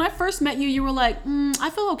 so when I first met you, you were like, I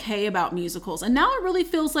feel okay about musicals. And now it really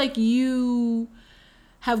feels like you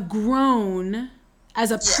have grown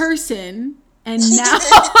as a person and now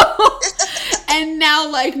and now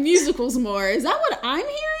like musicals more. Is that what I'm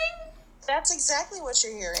hearing? That's exactly what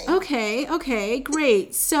you're hearing. Okay,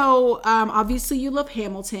 great. So obviously you love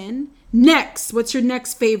Hamilton. Next, what's your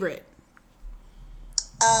next favorite?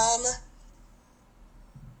 I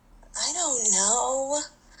don't know.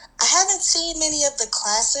 I haven't seen many of the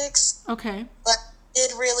classics. Okay. But I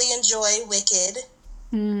did really enjoy Wicked.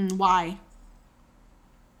 Why?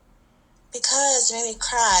 Because it made me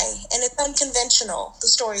cry. And it's unconventional, the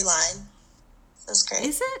storyline. So it's great.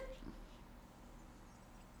 Is it?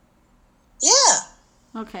 Yeah.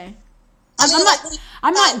 Okay. I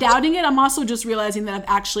I'm not doubting it. I'm also just realizing that I've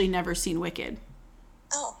actually never seen Wicked.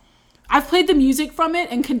 Oh. I've played the music from it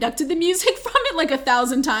and conducted the music from it like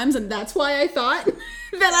 1,000 times, and that's why I thought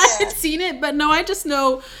that I had seen it. But no, I just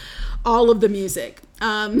know all of the music.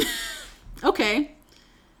 Okay.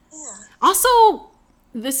 Yeah. Also,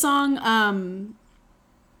 this song,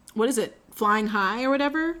 what is it? Flying High or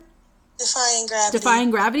whatever? Defying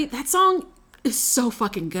Gravity. That song is so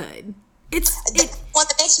fucking good. It's one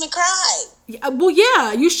that makes me cry. Well,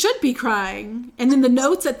 yeah, you should be crying. And then the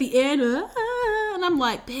notes at the end, and I'm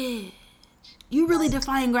like, bitch, you really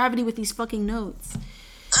defying gravity with these fucking notes.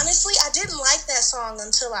 Honestly, I didn't like that song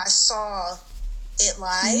until I saw it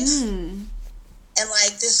live. And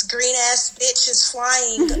like this green ass bitch is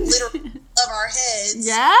flying literally above our heads.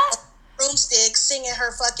 Yeah? Broomstick singing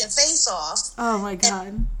her fucking face off. Oh my god.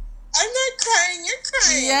 And I'm not crying, you're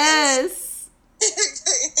crying. Yes.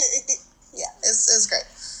 Yeah, it's great.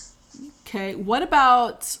 Okay, what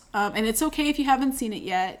about, and it's okay if you haven't seen it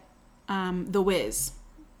yet, The Wiz.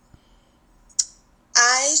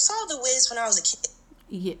 I saw The Wiz when I was a kid.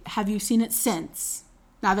 Yeah. Have you seen it since?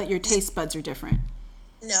 Now that your taste buds are different.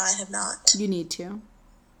 No, I have not. You need to.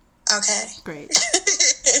 Okay. Great.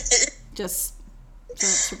 Just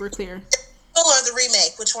so we're clear. Or the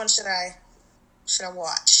remake. Which one should I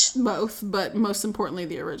watch? Both, but most importantly,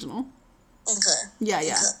 the original. Okay.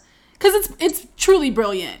 Yeah. Because it's truly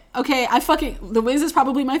brilliant. Okay, The Wiz is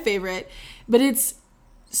probably my favorite, but it's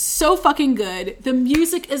so fucking good. The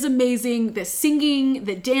music is amazing. The singing,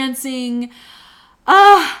 the dancing,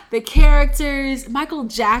 the characters. Michael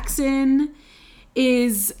Jackson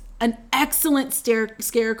is an excellent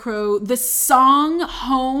scarecrow. The song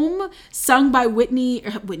Home, sung by Whitney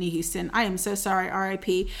Houston, I am so sorry,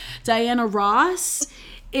 R.I.P. Diana Ross,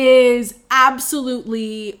 is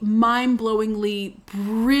absolutely mind-blowingly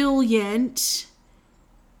brilliant.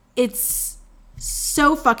 It's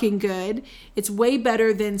so fucking good. It's way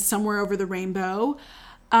better than Somewhere Over the Rainbow.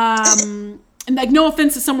 And like, no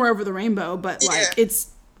offense to Somewhere Over the Rainbow, but like,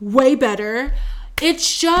 it's way better.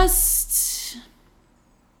 It's just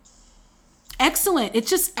excellent. It's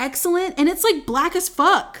just excellent. And it's like black as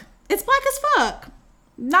fuck. It's black as fuck.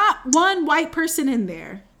 Not one white person in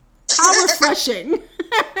there. How refreshing.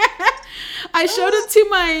 I showed it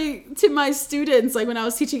to my students, like when I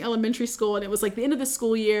was teaching elementary school, and it was like the end of the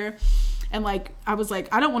school year, and like I was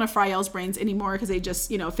like, I don't want to fry y'all's brains anymore because they just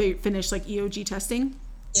finished like EOG testing.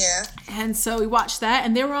 Yeah. And so we watched that,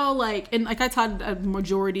 and they were all like, and like I taught a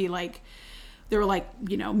majority, like there were like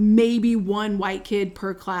maybe one white kid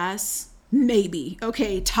per class, maybe,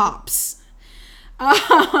 okay, tops.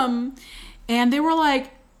 And they were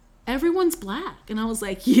like, everyone's black, and I was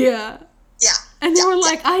like, yeah. And they were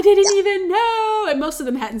like, I didn't even know. And most of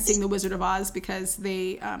them hadn't seen The Wizard of Oz because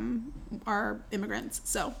they are immigrants.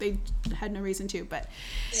 So they had no reason to. But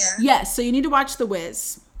yes, so you need to watch The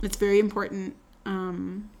Wiz. It's very important.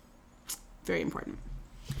 Very important.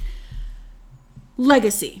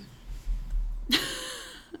 Legacy.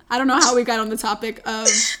 I don't know how we got on the topic of...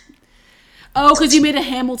 Oh, because you made a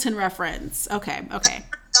Hamilton reference. Okay. I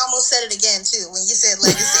almost said it again, too, when you said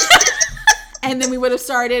legacy. And then we would have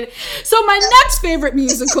started. So my next favorite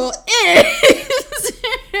musical is...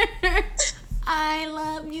 I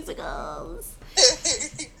love musicals.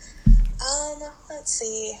 Let's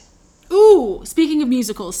see. Ooh, speaking of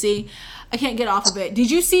musicals, see, I can't get off of it. Did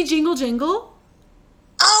you see Jingle Jingle?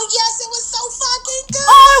 Oh yes, it was so fucking good.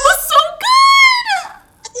 Oh, it was so good.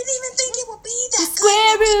 I didn't even think it would be that The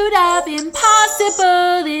square root of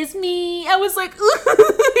impossible is me. I was like, ooh,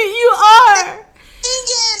 you are.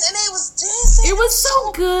 Singing, and they was dancing. It was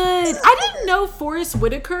so good. I didn't know Forrest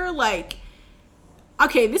Whitaker, like,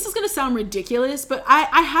 okay, this is going to sound ridiculous, but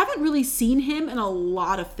I haven't really seen him in a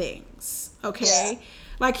lot of things, okay? Yeah.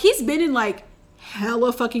 Like, he's been in, like,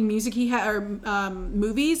 hella fucking music or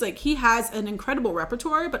movies. Like, he has an incredible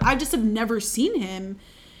repertoire, but I just have never seen him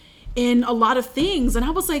in a lot of things. And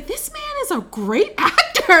I was like, this man is a great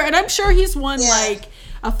actor. And I'm sure he's won, like,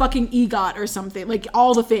 a fucking EGOT or something, like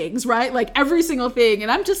all the things, right? Like every single thing.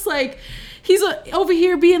 And I'm just like, he's over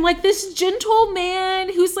here being like this gentle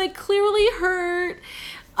man who's like clearly hurt.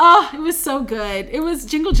 Oh, it was so good. It was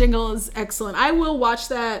Jingle Jingle is excellent. I will watch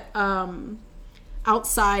that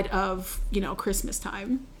outside of, you know, Christmas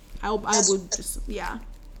time. I would just, yeah.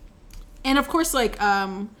 And of course, like,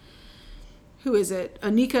 who is it?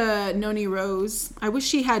 Anika Noni Rose. I wish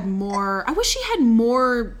she had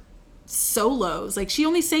more solos. Like, she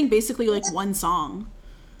only sang basically like one song.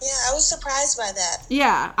 Yeah, I was surprised by that.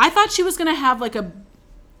 Yeah, I thought she was gonna have like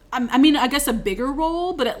I guess a bigger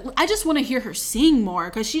role, but I just want to hear her sing more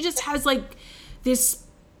because she just has like this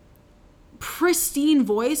pristine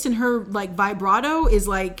voice, and her like vibrato is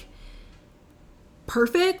like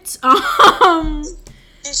perfect.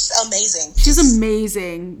 She's amazing. She's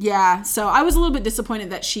amazing. Yeah. So I was a little bit disappointed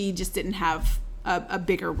that she just didn't have a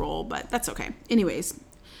bigger role, but that's okay. Anyways.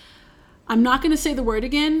 I'm not going to say the word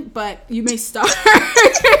again, but you may start.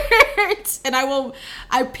 And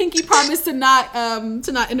I pinky promise to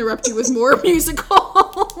not interrupt you with more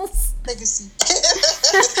musicals. Legacy.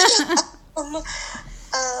 That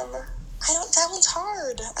one's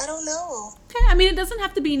hard. I don't know. Okay, I mean, it doesn't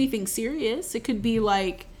have to be anything serious. It could be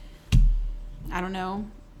like, I don't know,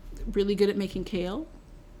 really good at making kale.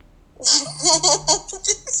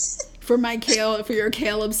 For your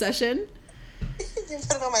kale obsession. You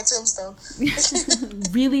put it on my tombstone.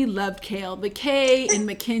 Really loved kale. The K in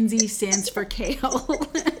Mackenzie stands for kale.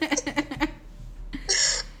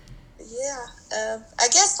 Yeah. I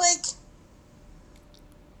guess, like,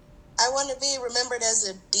 I want to be remembered as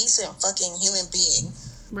a decent fucking human being.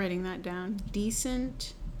 Writing that down.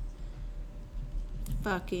 Decent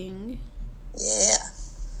fucking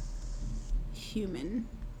human.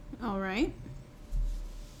 All right.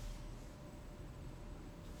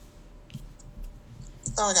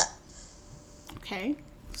 That's all I got. Okay.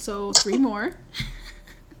 So 3 more.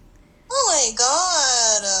 Oh my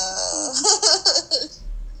god.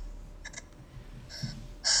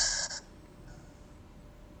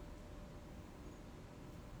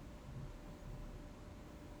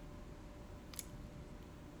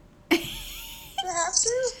 I have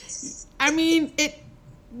to? I mean,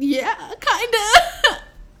 yeah, kinda.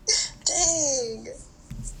 Dang.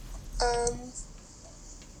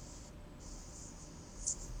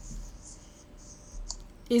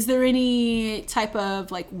 Is there any type of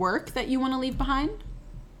like work that you want to leave behind?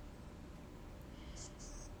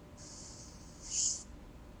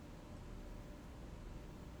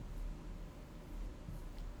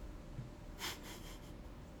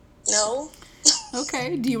 No.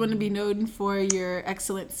 Okay. Do you want to be known for your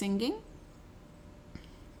excellent singing?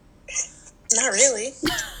 Not really.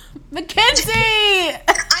 Mackenzie!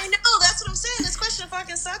 I know, that's what I'm saying. This question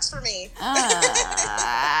fucking sucks for me.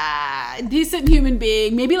 Decent human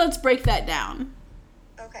being. Maybe let's break that down.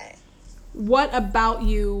 Okay. What about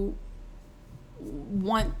being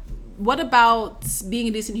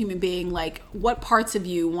a decent human being? Like, what parts of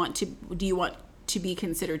you do you want to be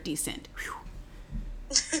considered decent?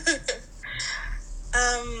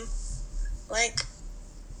 Like,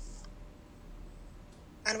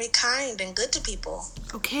 I want to be kind and good to people.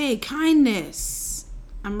 Okay, kindness.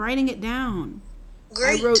 I'm writing it down.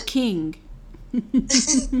 Great. I wrote king.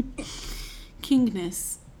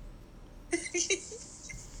 Kingness.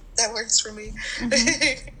 That works for me.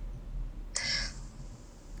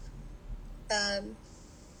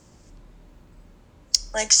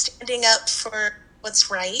 Like standing up for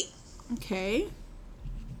what's right. Okay.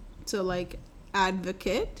 So like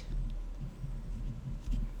advocate.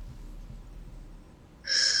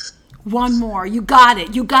 One more. You got it.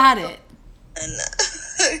 And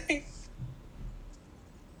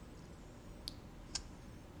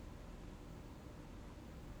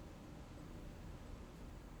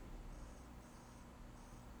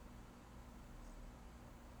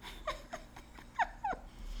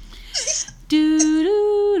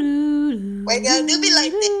why you gotta do me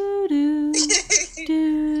like that?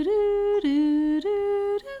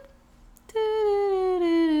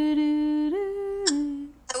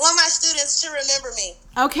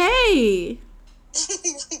 Okay.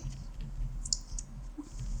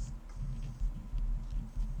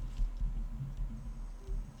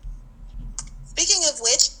 Speaking of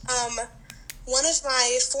which, one of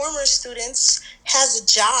my former students has a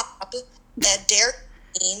job at Dairy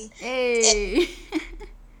Queen. Hey.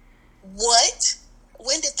 What?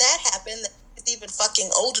 When did that happen? That he's even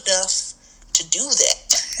fucking old enough to do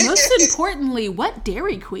that. Most importantly, what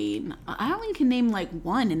Dairy Queen? I only can name like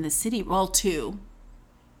one in the city. Well, two.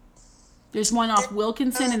 There's one off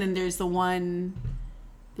Wilkinson, and then there's one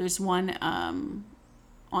on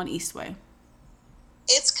Eastway.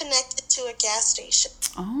 It's connected to a gas station.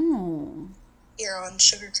 Oh. Here on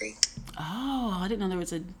Sugar Creek. Oh, I didn't know there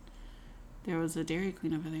was a Dairy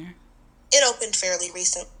Queen over there. It opened fairly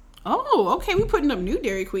recent. Oh, okay. We're putting up new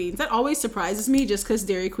Dairy Queens. That always surprises me just because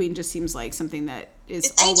Dairy Queen just seems like something that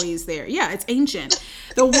is always there. Yeah, it's ancient.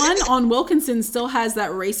 The one on Wilkinson still has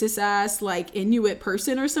that racist ass like Inuit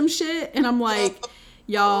person or some shit. And I'm like,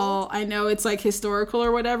 y'all, I know it's like historical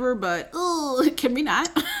or whatever, but can we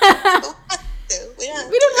not? We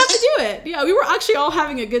don't have to do it. Yeah, we were actually all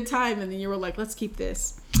having a good time, and then you were like, let's keep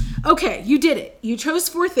this. Okay, you did it. You chose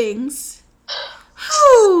 4 things.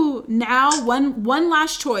 Whew. Now, one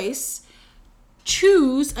last choice.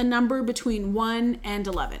 Choose a number between 1 and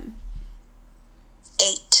 11.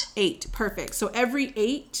 8. 8. Perfect. So every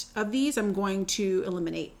 8 of these I'm going to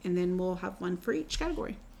eliminate, and then we'll have one for each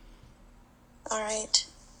category. All right.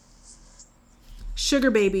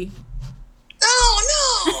 Sugar baby. Oh, no.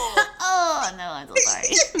 Oh, no, I'm so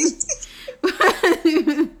sorry.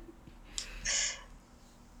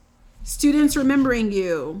 Students remembering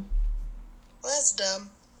you. Well, that's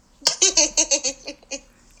dumb.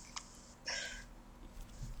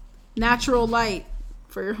 Natural light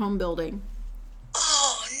for your home building.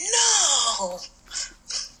 Oh, no.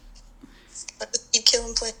 I just keep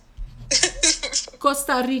killing plants.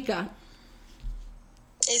 Costa Rica.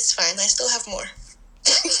 It's fine. I still have more.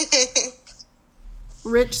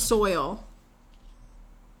 Rich soil.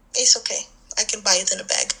 It's okay. I can buy it in a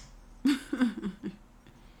bag.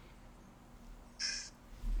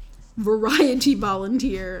 Variety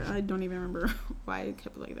volunteer. I don't even remember why I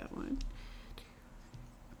kept like that one.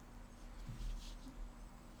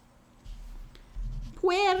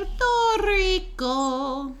 Puerto Rico.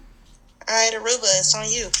 All right, Aruba, it's on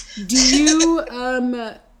you. Do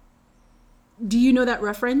you know that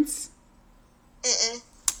reference? Mm-mm.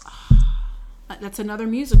 That's another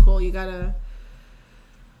musical. You gotta.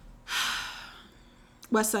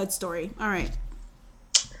 West Side Story. All right.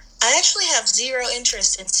 I actually have zero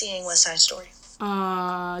interest in seeing West Side Story.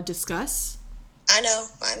 Discuss. I know.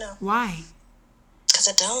 Why? Because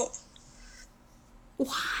I don't.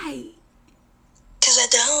 Why? Because I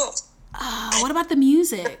don't. What about the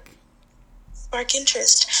music? Spark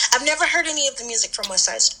interest. I've never heard any of the music from West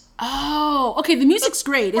Side Story. Oh, okay. The music's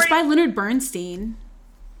great. It's by Leonard Bernstein.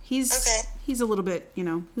 He's a little bit, he's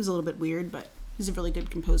a little bit weird, but he's a really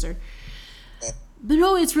good composer. But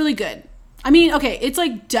no, it's really good. I mean, okay, it's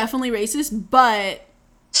like definitely racist, but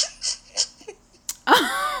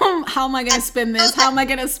how am I gonna spin this?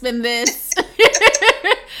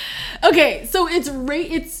 Okay, so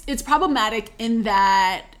it's problematic in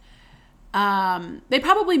that they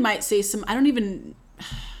probably might say some. I don't even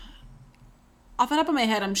off the top of my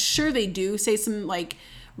head. I'm sure they do say some like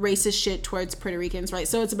racist shit towards Puerto Ricans, right?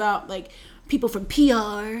 So it's about like people from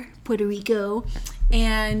PR, Puerto Rico,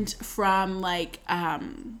 and from like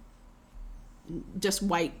just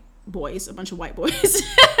white boys, a bunch of white boys.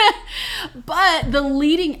 But the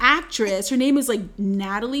leading actress, her name is like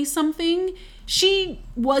Natalie something. She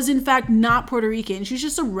was in fact not Puerto Rican. She was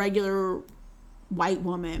just a regular white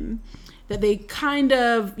woman that they kind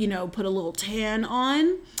of, put a little tan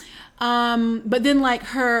on. But then like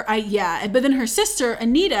but then her sister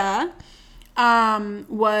Anita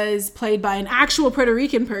was played by an actual Puerto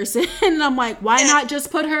Rican person. And I'm like, why not just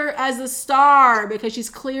put her as a star? Because she's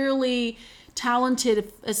clearly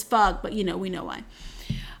talented as fuck, but we know why.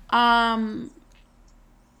 And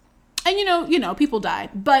people died,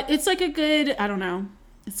 but it's like a good, I don't know,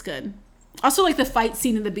 it's good. Also, like the fight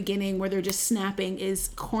scene in the beginning where they're just snapping is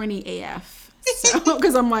corny AF. So,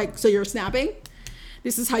 because I'm like, so you're snapping?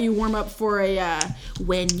 This is how you warm up for a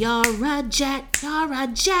when you're a jet,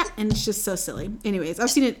 and it's just so silly. Anyways, I've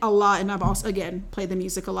seen it a lot, and I've also again played the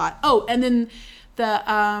music a lot. Oh, and then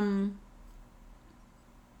the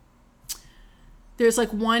there's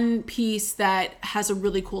like one piece that has a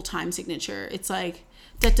really cool time signature. It's like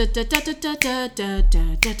it's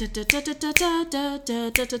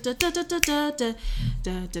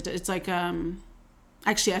like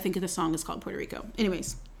actually I think the song is called Puerto Rico.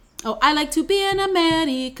 Anyways, Oh, I like to be in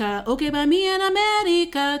America. Okay, by me in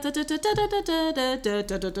America.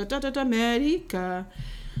 America.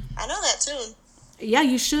 I know that tune. Yeah,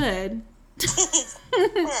 you should.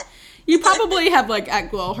 You probably have like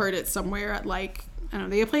heard it somewhere at like, I don't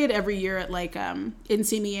know, they play it every year at like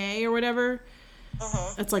NCMEA or whatever.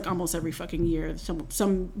 It's like almost every fucking year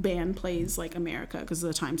some band plays like America because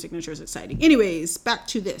the time signature is exciting. Anyways, back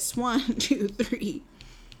to this. 1, 2, 3.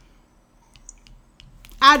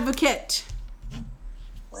 Advocate.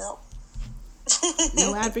 Well.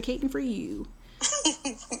 No advocating for you.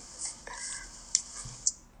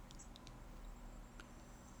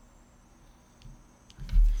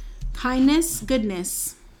 Kindness,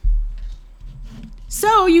 goodness.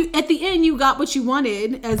 So you at the end you got what you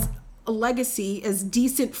wanted as a legacy, as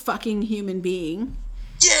decent fucking human being.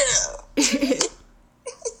 Yeah.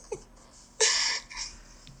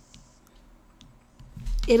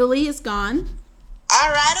 Italy is gone. All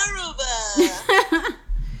right, Aruba.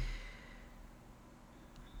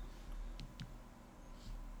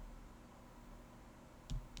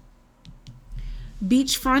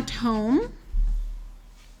 Beachfront home.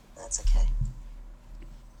 That's okay.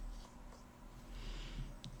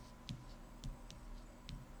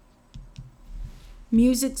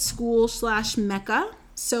 Music school / Mecca.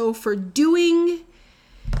 So for doing,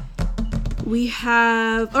 we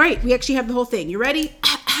have, all right, we actually have the whole thing. You ready?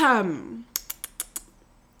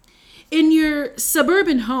 In your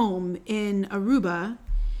suburban home in Aruba,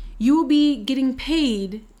 you will be getting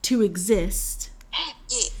paid to exist.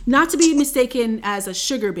 Yeah. Not to be mistaken as a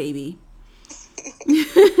sugar baby.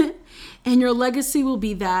 And your legacy will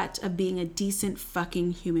be that of being a decent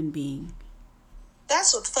fucking human being.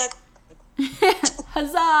 That's what fuck.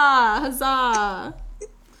 Huzzah! Huzzah!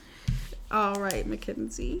 All right,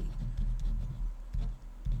 Mackenzie.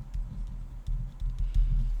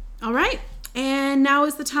 All right. And now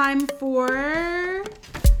is the time for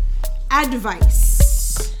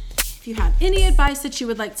advice. If you have any advice that you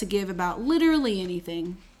would like to give about literally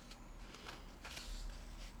anything.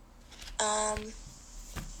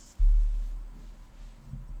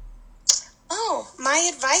 My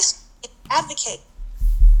advice is advocate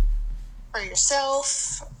for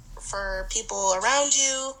yourself, for people around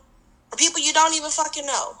you, for people you don't even fucking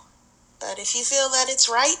know. But if you feel that it's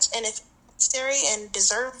right and if necessary and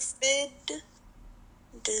deserving,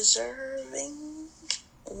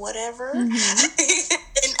 whatever, and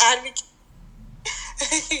advocate.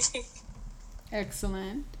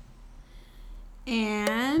 Excellent.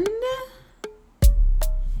 And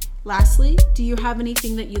lastly, do you have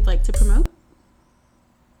anything that you'd like to promote?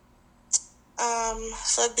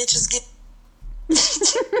 Fuck bitches get.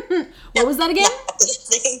 What was that again?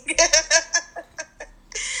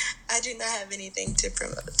 I do not have anything to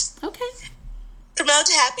promote. Okay. Promote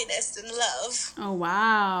happiness and love. Oh,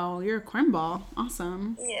 wow. You're a cornball.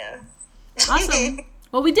 Awesome. Yeah. Awesome.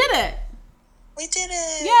 Well, we did it. We did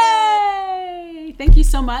it. Yay! Thank you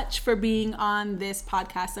so much for being on this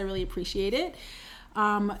podcast. I really appreciate it.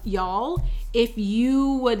 Y'all, if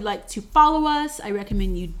you would like to follow us, I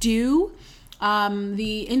recommend you do.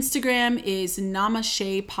 The Instagram is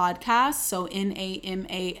Namase Podcast, so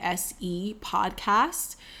Namase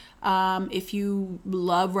Podcast. If you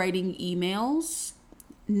love writing emails,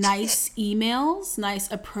 nice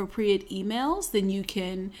appropriate emails, then you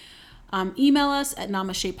can email us at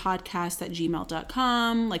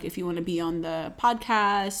namashepodcast@gmail.com. Like if you want to be on the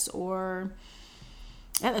podcast, or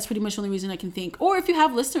yeah, that's pretty much the only reason I can think. Or if you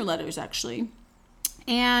have listener letters, actually.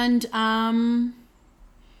 And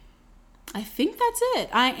I think that's it.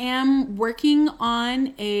 I am working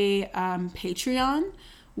on a Patreon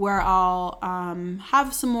where I'll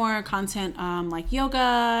have some more content like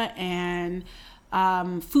yoga and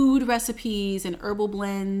food recipes and herbal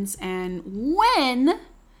blends. And when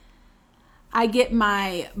I get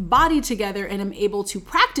my body together and am able to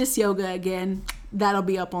practice yoga again, that'll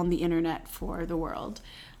be up on the internet for the world.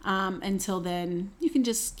 Until then, you can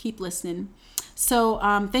just keep listening. So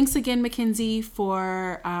thanks again, Mackenzie,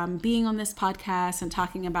 for being on this podcast and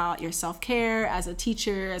talking about your self-care as a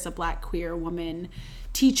teacher, as a Black queer woman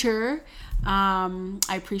teacher. I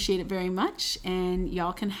appreciate it very much. And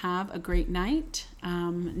y'all can have a great night.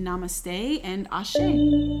 Namaste and Ashe.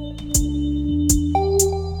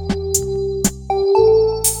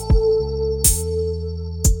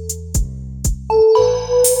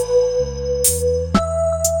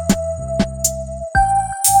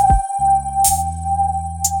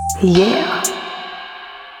 Yeah.